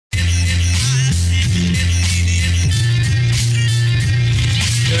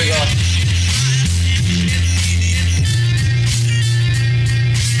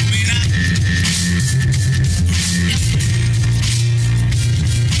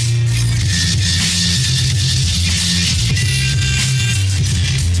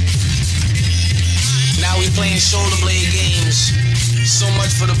shoulder blade games. So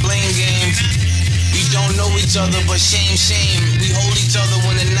much for the blame game. We don't know each other, but shame, shame. We hold each other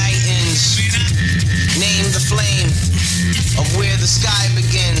when the night ends. Name the flame of where the sky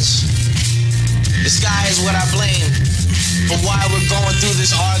begins. The sky is what I blame for why we're going through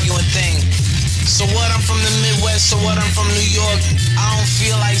this arguing thing. So what, I'm from the Midwest, so what, I'm from New York. I don't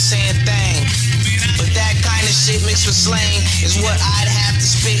feel like saying thing, but that kind of shit mixed with slang is what I'd have to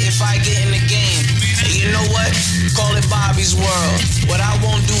spit if I get in the game. And you know what? Call it Bobby's world. What I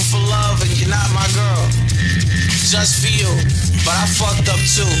won't do for love, and you're not my girl. Just for you, but I fucked up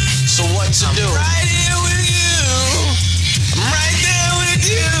too. So what to do? I'm right here with you. I'm right there with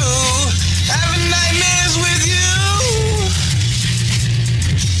you. Having nightmares with you.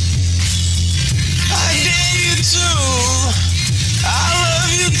 I dare you too. I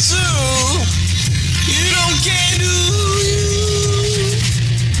love you too. You don't care, do you?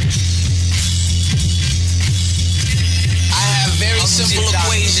 I have very simple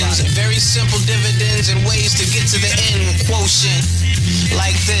equations, very simple dividends, and ways to get to the end quotient.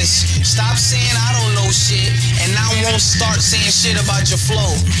 Like this. Stop saying I don't know shit, and I won't start saying shit about your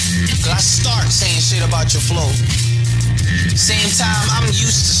flow. Cause I start saying shit about your flow. Same time, I'm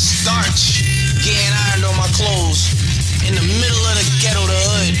used to starch getting ironed on my clothes. In the middle of the ghetto, the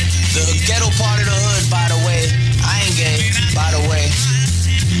hood. The ghetto part of the hood, by the way. I ain't gay, by the way.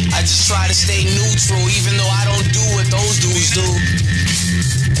 I just try to stay neutral, even though I don't do what those dudes do.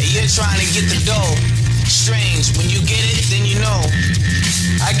 And you're trying to get the dough. Strange, when you get it, then you know.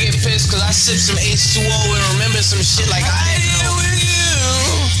 I get pissed cause I sip some H2O and remember some shit like I didn't know. With you.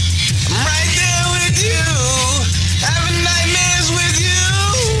 I'm right there with you. Having nightmares with you.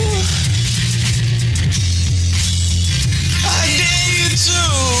 I dare you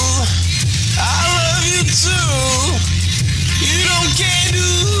too. I love you too. You don't care, do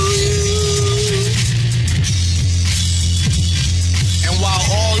you? And while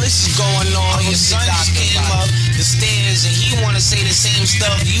all this is going on, your son just came up the stairs and he wanna say the same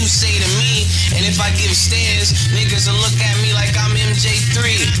stuff you say to me. And if I give stares, niggas will look at me like I'm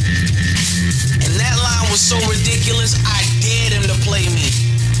MJ3. And that line was so ridiculous, I dared him to play me.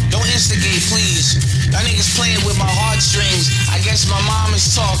 Don't instigate, please. That nigga's playing with my heartstrings. I guess my mom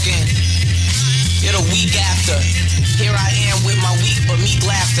is talking. You're the week after. Here I am with my weak but meek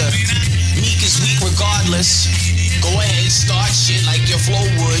laughter. Meek is weak regardless. Go ahead, start shit like your flow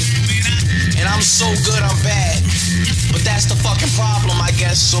would. And I'm so good, I'm bad. But that's the fucking problem, I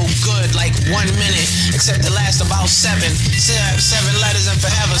guess. So good, like 1 minute. Except it lasts about 7 letters and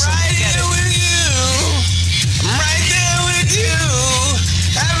forever. So right here with you. I'm right there with you.